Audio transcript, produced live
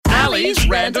Sally's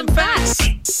Random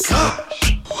Facts.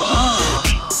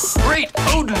 Gosh. Great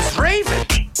Odin's Raven.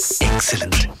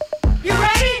 Excellent. You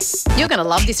ready? You're going to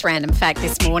love this random fact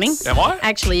this morning. Am I?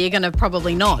 Actually, you're going to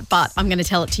probably not, but I'm going to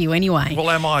tell it to you anyway. Well,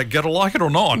 am I going to like it or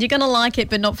not? You're going to like it,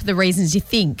 but not for the reasons you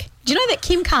think. Do you know that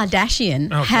Kim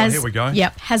Kardashian has... here we go.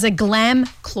 Yep, has a glam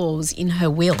clause in her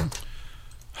will.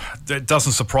 That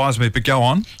doesn't surprise me, but go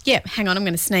on. Yep, hang on, I'm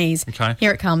going to sneeze. Okay.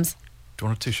 Here it comes. Do you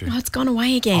want a tissue? Oh, it's gone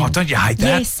away again. Oh, don't you hate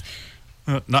that? Yes.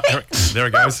 No, there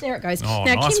it goes. There it goes. Oh,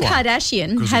 now, nice Kim one.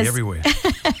 Kardashian Goes everywhere.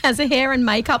 has a hair and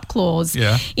makeup clause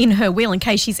Yeah. in her will in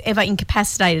case she's ever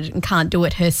incapacitated and can't do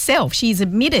it herself. She's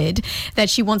admitted that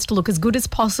she wants to look as good as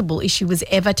possible if she was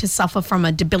ever to suffer from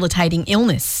a debilitating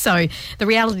illness. So the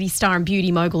reality star and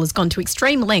beauty mogul has gone to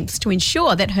extreme lengths to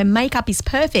ensure that her makeup is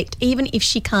perfect, even if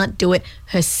she can't do it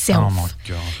herself. Oh, my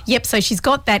God. Yep, so she's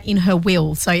got that in her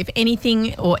will. So if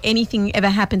anything ever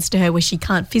happens to her where she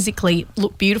can't physically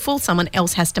look beautiful, someone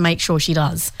else has to make sure she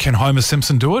does. Can Homer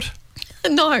Simpson do it?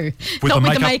 No, not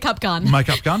with the makeup gun.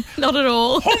 Makeup gun? Not at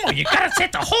all. Homer, you got to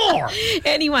set the whore.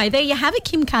 Anyway, there you have it.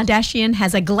 Kim Kardashian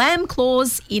has a glam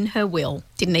clause in her will.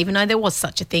 Didn't even know there was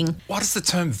such a thing. Why does the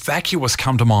term vacuous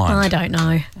come to mind? I don't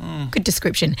know. Good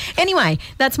description. Anyway,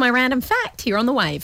 that's my random fact here on The Wave.